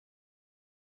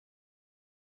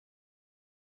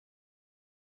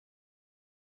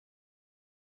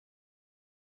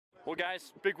Well,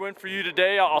 guys, big win for you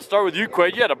today. I'll start with you,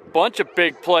 Quade. You had a bunch of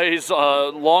big plays,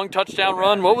 long touchdown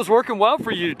run. What was working well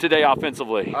for you today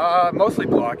offensively? Mostly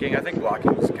blocking. I think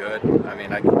blocking was good. I mean,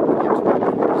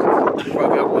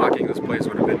 without blocking, those plays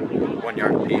would have been 1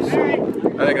 yard apiece. So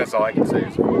I think that's all I can say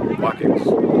is blocking was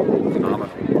phenomenal.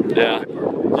 Yeah.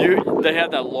 They had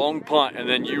that long punt, and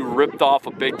then you ripped off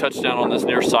a big touchdown on this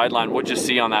near sideline. What'd you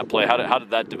see on that play? How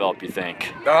did that develop, you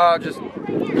think?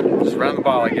 Just run the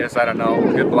ball, I guess. I don't know.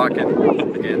 Good blocking.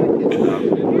 Again, I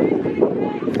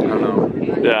don't know.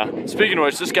 Yeah. Speaking of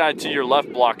which, this guy to your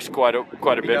left blocks quite a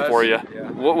bit for you.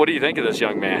 Yeah. What do you think of this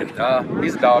young man?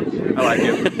 He's a dog. I like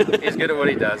him. He's good at what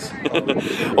he does.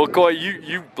 Well, Koye,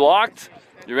 you blocked.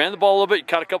 You ran the ball a little bit. You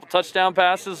caught a couple touchdown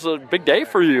passes. A big day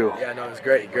for you. Yeah, no, it was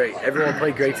great. Everyone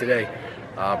played great today.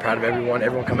 Proud of everyone.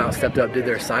 Everyone come out, stepped up, did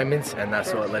their assignments, and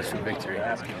that's what led to the victory.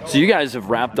 So you guys have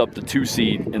wrapped up the 2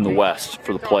 seed in the West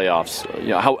for the playoffs. You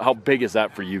know, how big is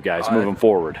that for you guys moving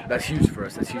forward? That's huge for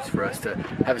us. That's huge for us to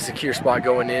have a secure spot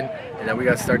going in, and then we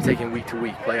got to start taking week to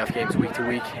week, playoff games week to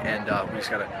week, and we just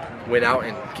got to win out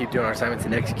and keep doing our assignments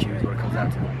and execute is what it comes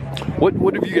down to.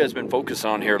 What have you guys been focused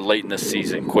on here late in this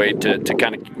season, Quade, to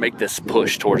kind of make this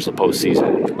push towards the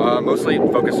postseason? Mostly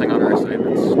focusing on our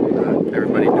assignments.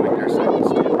 Everybody doing their assignments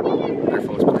to their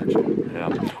fullest potential. Yeah.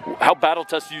 How battle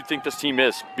tested do you think this team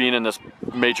is, being in this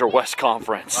major West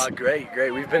Conference? Great.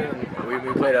 We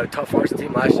played a tough varsity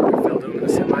team last year. We failed them in the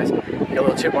semis. We got a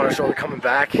little chip on our shoulder coming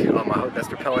back. I hope that's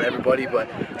propelling everybody. But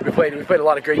we played a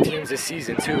lot of great teams this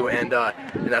season too, and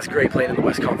that's great playing in the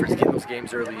West Conference, getting those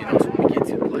games early. You know, so when we get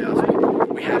to the playoffs,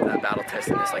 we have that battle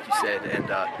testedness, like you said. And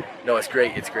no, it's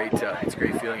great. It's great. It's a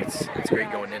great feeling. It's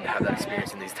great going in to have that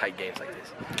experience in these tight games like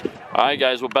this. All right,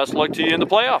 guys. Well, best of luck to you in the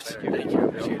playoffs. Thank you.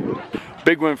 Appreciate it.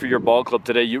 Big win for your ball club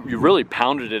today. You really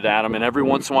pounded it at them, and every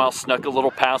once in a while snuck a little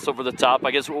pass over the top.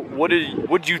 I guess what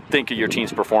did you think of your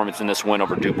team's performance in this win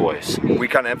over Dubois? We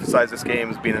kind of emphasized this game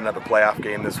as being another playoff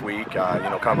game this week. Kind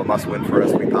of a must-win for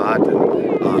us, we thought. And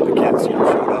the kids,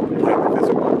 showed up and played the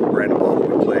physical brand of ball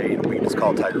that we play. We just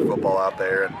call Tiger football out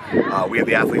there, and we have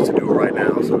the athletes to do it right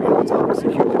now. So it's obviously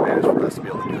a huge advantage for us to be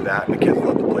able to do that. And the kids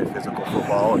love to play physical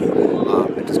football,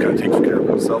 and it just kind of takes care of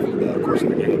itself in the course of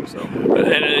the game. So,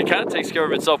 and it kind of takes care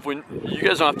of itself when you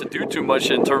guys don't have to do too much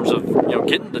in terms of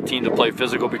getting the team to play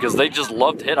physical, because they just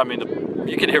love to hit. I mean,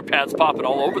 you can hear pads popping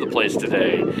all over the place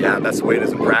today. Yeah, that's the way it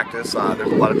is in practice.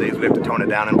 There's a lot of days we have to tone it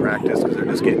down in practice because they're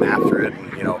just getting after it.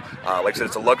 And, like I said,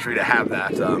 it's a luxury to have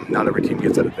that. Not every team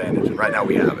gets that advantage, and right now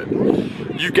we have it.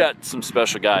 You've got some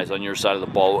special guys on your side of the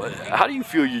ball. How do you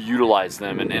feel you utilize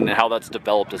them, and how that's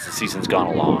developed as the season's gone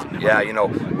along? Yeah,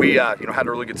 we had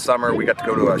a really good summer. We got to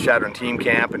go to a Shattering team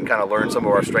camp and kind of learn some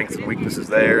of our strengths and weaknesses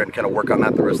there, and kind of work on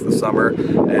that the rest of the summer.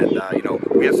 And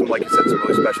we have some, like you said, some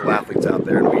really special athletes out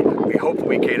there, and we hope that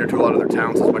we cater to a lot of their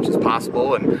talents as much as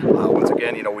possible. And once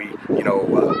again, we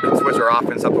can switch our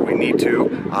offense up if we need to.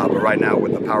 But right now,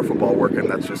 with the power football working,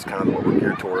 that's just kind of what we're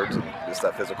geared towards, just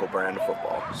that physical brand of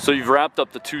football. So you've wrapped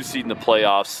up the 2 seed in the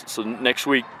playoffs. So next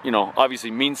week,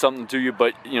 obviously means something to you,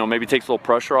 but maybe takes a little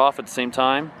pressure off at the same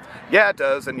time. Yeah, it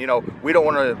does, and we don't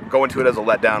want to go into it as a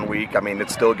letdown week. I mean,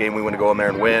 it's still a game we want to go in there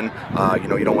and win.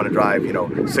 You don't want to drive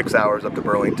 6 hours up to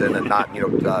Burlington and not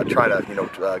try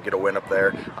to get a win up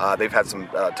there. They've had some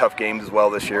tough games as well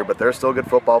this year, but they're still a good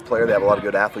football player. They have a lot of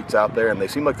good athletes out there, and they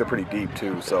seem like they're pretty deep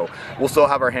too. So we'll still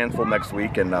have our hands full next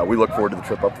week, and we look forward to the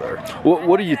trip up there.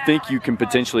 What do you think you can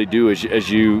potentially do as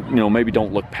you maybe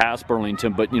don't look past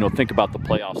Burlington, but think about the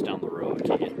playoffs down the road,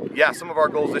 Kegan? Yeah, some of our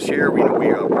goals this year, we're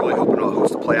really hoping to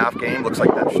host a playoff game. Looks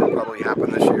like that should probably happen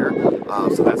this year.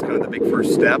 So that's kind of the big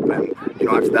first step. And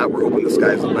after that, we're hoping the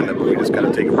sky's the limit. But we just got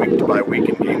to take it week by week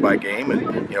and game by game,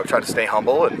 and try to stay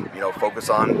humble and focus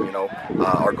on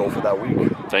our goal for that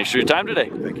week. Thanks for your time today.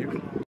 Thank you.